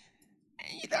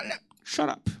 You don't know. Shut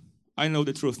up. I know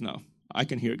the truth now. I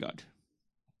can hear God.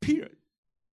 Period.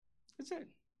 That's it.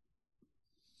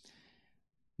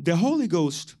 The Holy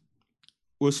Ghost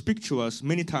will speak to us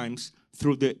many times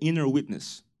through the inner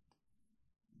witness.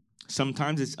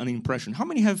 Sometimes it's an impression. How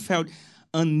many have felt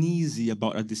uneasy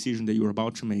about a decision that you're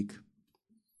about to make?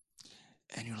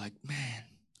 And you're like, man,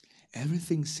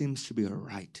 everything seems to be all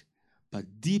right.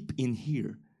 But deep in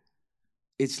here,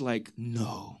 it's like,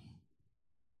 no.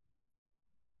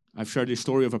 I've shared the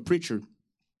story of a preacher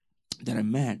that I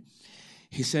met.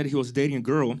 He said he was dating a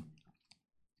girl,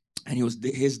 and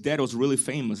his dad was really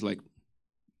famous, like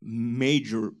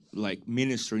major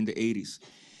minister in the 80s,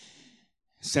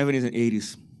 70s and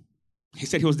 80s. He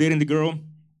said he was dating the girl,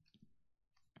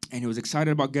 and he was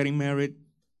excited about getting married.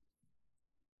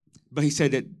 But he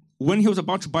said that when he was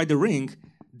about to buy the ring,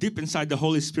 deep inside the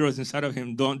Holy Spirit was inside of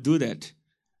him, don't do that.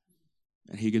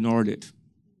 And he ignored it.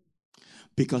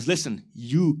 Because listen,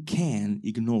 you can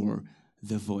ignore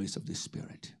the voice of the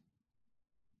Spirit.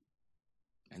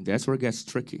 And that's where it gets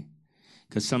tricky.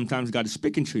 Because sometimes God is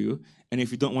speaking to you, and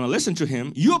if you don't want to listen to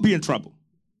Him, you'll be in trouble.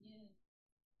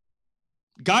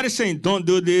 God is saying, don't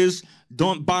do this,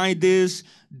 don't buy this,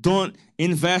 don't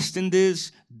invest in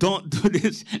this, don't do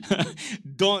this,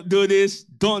 don't do this,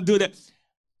 don't do that.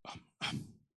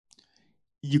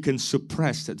 You can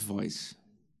suppress that voice.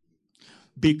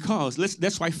 Because,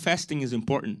 that's why fasting is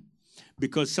important.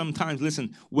 Because sometimes,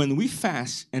 listen, when we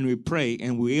fast and we pray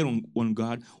and we wait on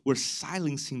God, we're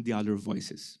silencing the other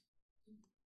voices.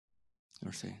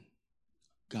 We're saying,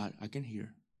 God, I can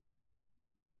hear.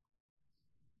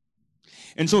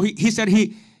 And so he said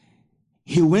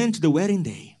he went to the wedding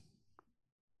day.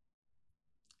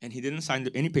 And he didn't sign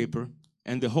any paper.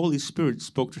 And the Holy Spirit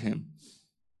spoke to him.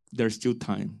 There's still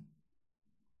time.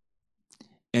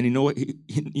 And you know what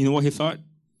he thought?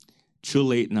 Too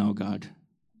late now, God.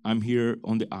 I'm here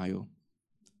on the aisle.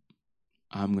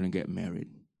 I'm going to get married.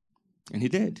 And he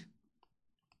did.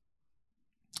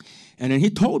 And then he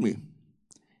told me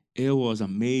it was a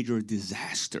major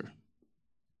disaster.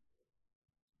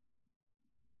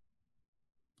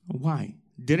 Why?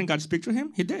 Didn't God speak to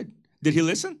him? He did. Did he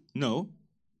listen? No.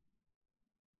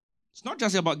 It's not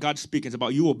just about God speaking, it's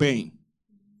about you obeying.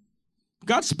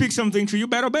 God speaks something to you,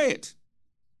 better obey it.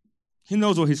 He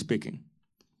knows what he's speaking.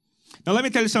 Now let me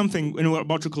tell you something when we're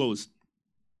about to close.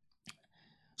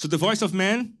 So the voice of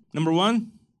man, number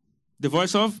one, the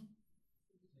voice of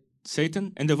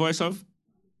Satan, and the voice of?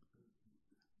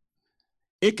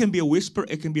 It can be a whisper,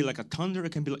 it can be like a thunder,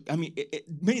 it can be like,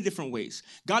 many different ways.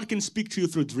 God can speak to you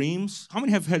through dreams. How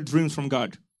many have had dreams from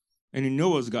God? And you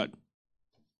know it was God.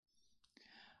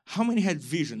 How many had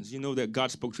visions? You know that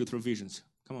God spoke to you through visions.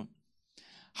 Come on.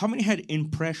 How many had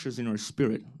impressions in your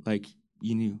spirit, like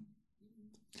you knew?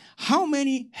 How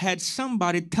many had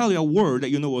somebody tell you a word that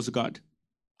you know was God?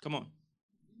 Come on.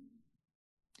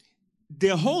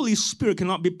 The Holy Spirit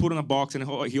cannot be put in a box and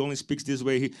he only speaks this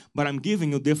way. But I'm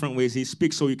giving you different ways he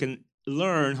speaks so you can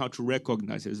learn how to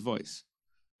recognize his voice.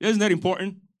 Isn't that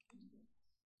important?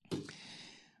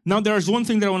 Now, there's one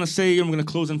thing that I want to say. I'm going to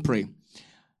close and pray.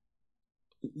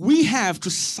 We have to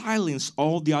silence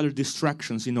all the other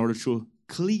distractions in order to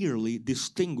clearly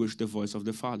distinguish the voice of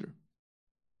the Father.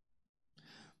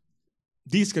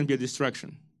 This can be a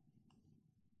distraction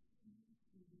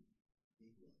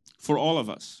for all of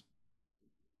us.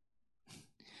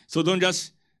 So don't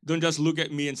just look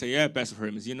at me and say, yeah, Pastor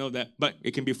Hermes, you know that. But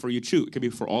it can be for you too. It can be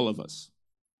for all of us.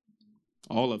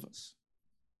 All of us.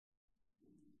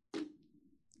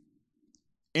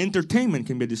 Entertainment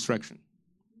can be a distraction.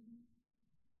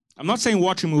 I'm not saying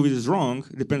watching movies is wrong.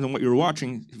 It depends on what you're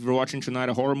watching. If you're watching tonight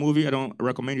a horror movie, I don't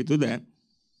recommend you do that.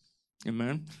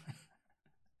 Amen.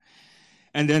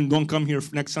 And then don't come here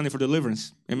next Sunday for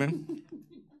deliverance. Amen.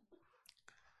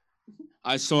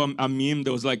 I saw a meme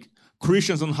that was like,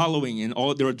 Christians on Halloween, and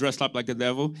all they were dressed up like the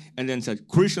devil, and then said,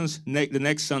 Christians the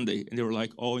next Sunday, and they were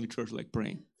like all in the church like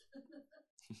praying.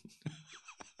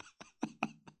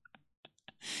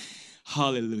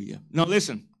 Hallelujah. Now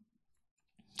listen.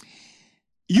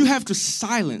 You have to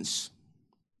silence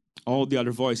all the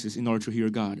other voices in order to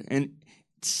hear God. And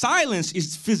silence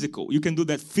is physical. You can do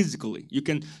that physically. You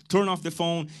can turn off the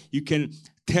phone. You can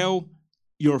tell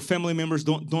your family members,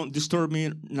 don't disturb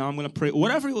me. Now I'm going to pray.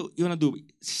 Whatever you want to do.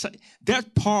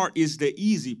 That part is the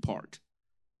easy part.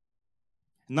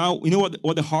 Now, you know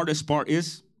what the hardest part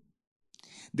is?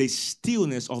 The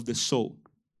stillness of the soul.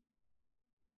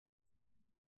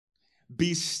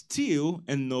 Be still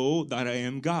and know that I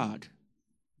am God.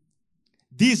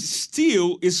 This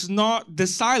still is not the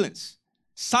silence.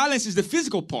 Silence is the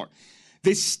physical part.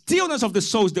 The stillness of the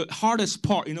soul is the hardest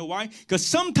part. You know why? Because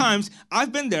sometimes,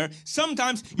 I've been there,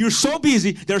 sometimes you're so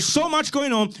busy, there's so much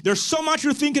going on, there's so much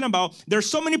you're thinking about, there's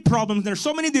so many problems, there's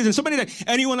so many this and so many that,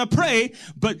 and you want to pray,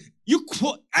 but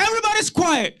everybody's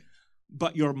quiet,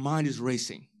 but your mind is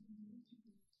racing.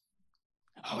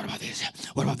 Oh, what about this?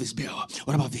 What about this bill?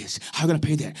 What about this? How are you going to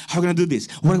pay that? How are you going to do this?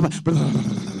 What about...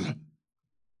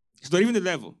 It's not even the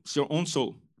devil. It's your own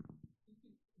soul.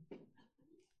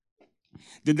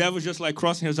 The devil's just like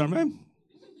crossing his arm. Man,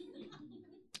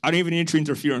 I don't even need to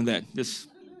interfere on that. Just...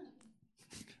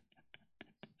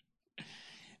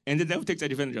 And the devil takes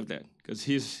advantage of that.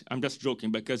 Because I'm just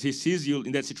joking, because he sees you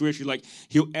in that situation, like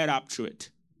he'll add up to it.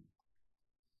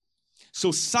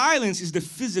 So silence is the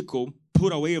physical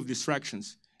put away of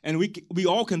distractions. And we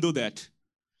all can do that.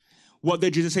 What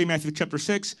did Jesus say in Matthew chapter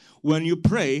 6? When you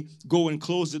pray, go and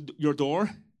close your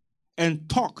door and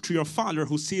talk to your Father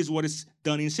who sees what is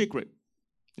done in secret.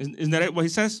 Isn't that what he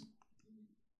says?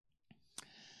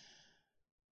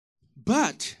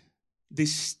 But the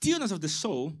stillness of the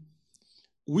soul,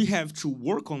 we have to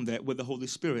work on that with the Holy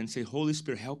Spirit and say, Holy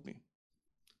Spirit, help me.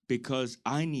 Because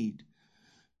I need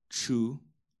to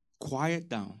quiet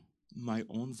down my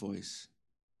own voice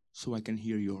so I can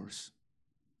hear yours.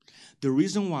 The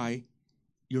reason why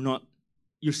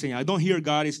you're saying, I don't hear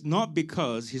God, is not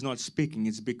because he's not speaking.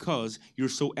 It's because you're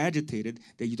so agitated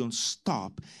that you don't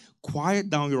stop. Quiet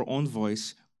down your own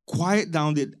voice. Quiet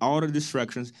down the outer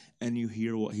distractions, and you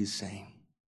hear what he's saying.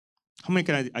 How many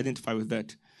can identify with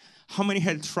that? How many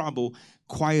had trouble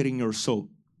quieting your soul?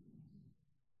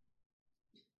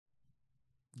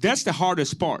 That's the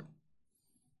hardest part.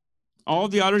 All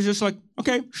the others just like,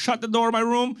 okay, shut the door of my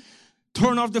room,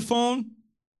 turn off the phone,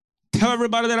 tell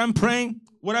everybody that I'm praying,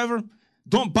 whatever.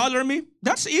 Don't bother me.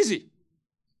 That's easy.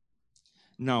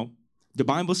 Now, the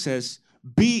Bible says,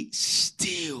 be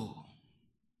still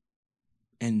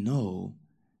and know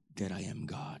that I am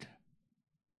God.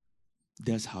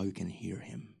 That's how you can hear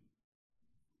him.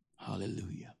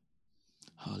 Hallelujah.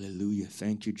 Hallelujah.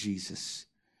 Thank you, Jesus.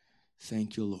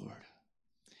 Thank you, Lord.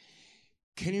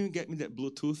 Can you get me that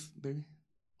Bluetooth, baby?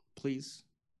 Please.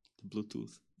 The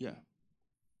Bluetooth. Yeah.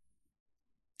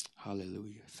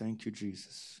 Hallelujah. Thank you,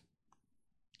 Jesus.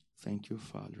 Thank you,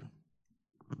 Father.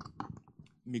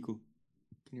 Miku,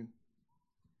 can you?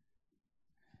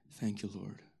 Thank you,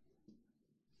 Lord.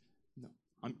 No,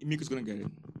 Miku's going to get it.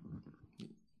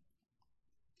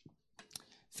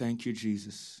 Thank you,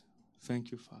 Jesus.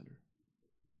 Thank you, Father.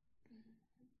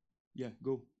 Yeah,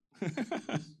 go.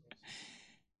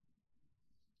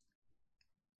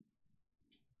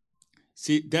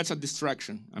 See, that's a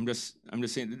distraction. I'm just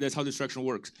saying that's how distraction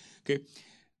works. Okay,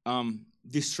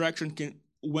 distraction can.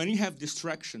 When you have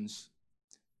distractions,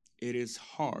 it is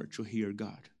hard to hear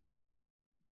God.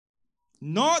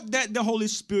 Not that the Holy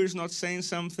Spirit is not saying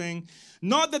something,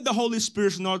 not that the Holy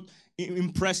Spirit is not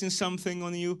impressing something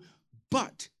on you,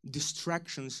 but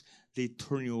distractions, they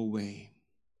turn you away.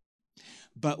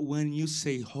 But when you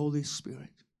say, Holy Spirit,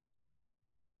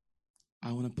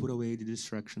 I want to put away the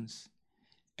distractions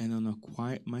and I want to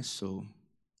quiet my soul,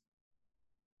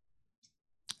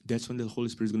 that's when the Holy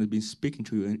Spirit is going to be speaking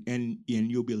to you and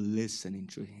you'll be listening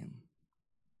to Him.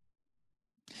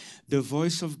 The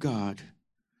voice of God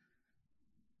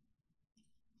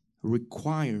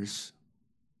requires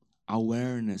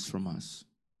awareness from us.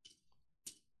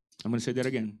 I'm going to say that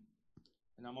again.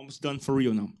 And I'm almost done for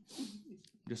real now.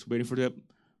 Just waiting for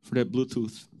that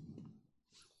Bluetooth.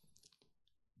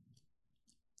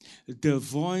 The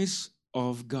voice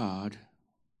of God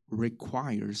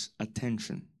requires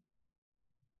attention.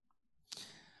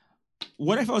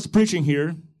 What if I was preaching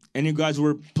here and you guys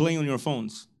were playing on your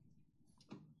phones?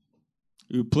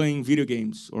 You're playing video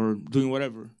games or doing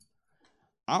whatever.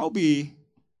 I'll be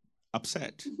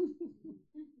upset.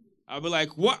 I'll be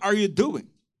like, what are you doing?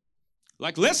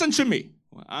 Like, listen to me.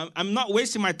 I'm not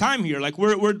wasting my time here. Like,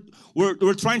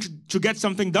 we're trying to get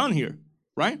something done here,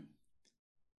 right?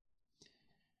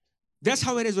 That's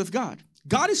how it is with God.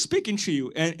 God is speaking to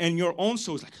you, and your own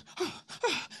soul is like,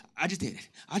 agitated.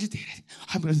 I'm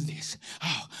going to do this.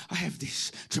 Oh, I have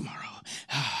this tomorrow.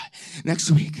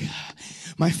 Next week,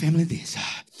 my family this.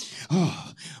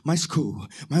 Oh, my school,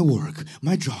 my work,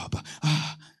 my job.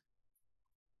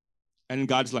 And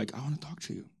God's like, I want to talk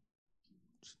to you.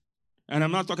 And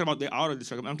I'm not talking about the outer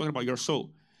distraction. I'm talking about your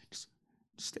soul.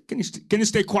 Can you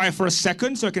stay quiet for a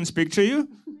second so I can speak to you?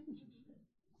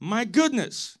 My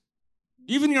goodness.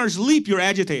 Even in your sleep, you're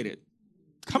agitated.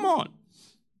 Come on.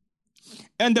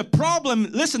 And the problem,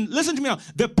 listen to me now.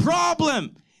 The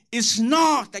problem is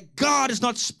not that God is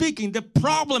not speaking. The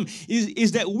problem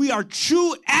is that we are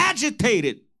too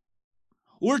agitated.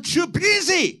 We're too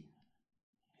busy.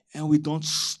 And we don't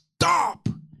stop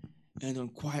and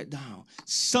don't quiet down.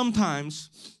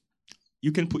 Sometimes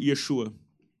you can put Yeshua,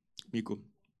 Miku.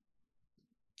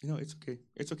 You know, it's okay.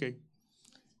 It's okay.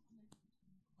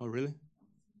 Oh, really?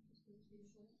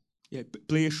 Yeah,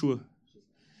 play Yeshua.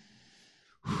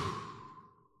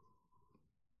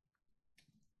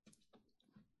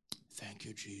 Thank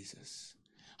you, Jesus.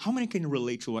 How many can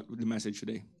relate to the message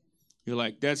today? You're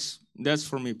like, that's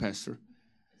for me, Pastor.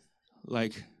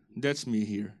 Like, that's me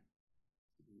here.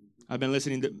 I've been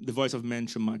listening to the voice of man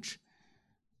too much.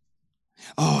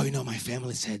 Oh, my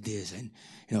family said this, and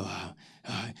I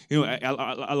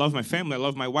love my family. I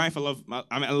love my wife. I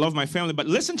love my family. But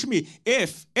listen to me.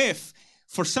 If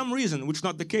for some reason, which is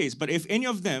not the case, but if any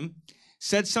of them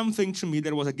said something to me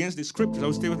that was against the scriptures, I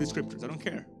would stay with the scriptures. I don't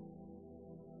care.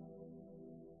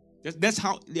 That's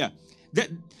how. Yeah,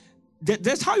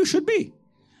 that's how you should be.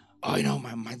 Oh,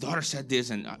 my daughter said this,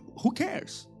 and who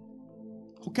cares?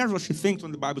 Who cares what she thinks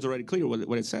when the Bible's already clear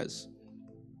what it says?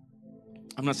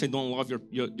 I'm not saying don't love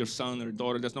your son or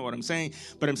daughter. That's not what I'm saying.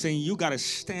 But I'm saying you got to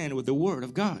stand with the Word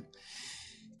of God.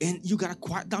 And you got to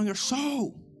quiet down your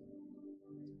soul.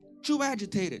 Too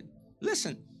agitated.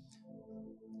 Listen,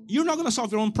 you're not going to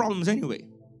solve your own problems anyway.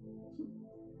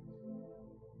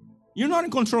 You're not in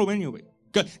control anyway.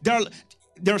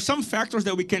 There are some factors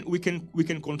that we can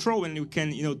control and we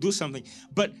can do something.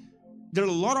 But there are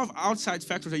a lot of outside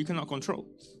factors that you cannot control.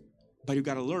 But you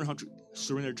got to learn how to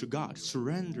surrender to God.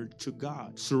 Surrender to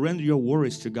God. Surrender your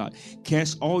worries to God.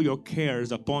 Cast all your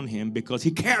cares upon Him because He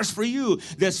cares for you.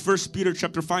 That's 1 Peter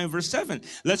chapter 5, verse 7.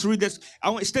 Let's read this. I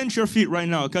want to stand to your feet right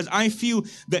now because I feel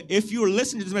that if you're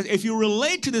listening to this message, if you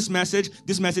relate to this message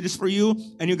is for you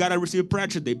and you got to receive prayer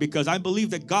today because I believe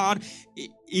that God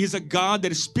is a God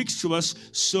that speaks to us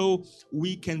so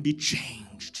we can be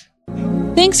changed.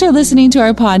 Thanks for listening to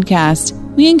our podcast.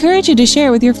 We encourage you to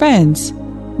share with your friends.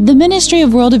 The ministry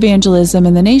of world evangelism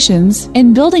in the nations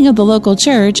and building of the local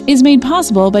church is made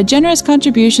possible by generous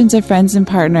contributions of friends and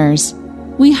partners.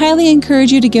 We highly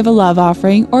encourage you to give a love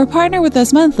offering or partner with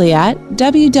us monthly at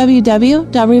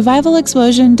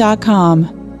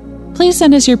www.revivalexplosion.com. Please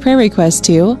send us your prayer request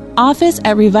to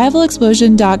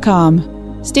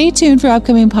office@revivalexplosion.com. Stay tuned for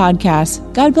upcoming podcasts.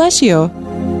 God bless you.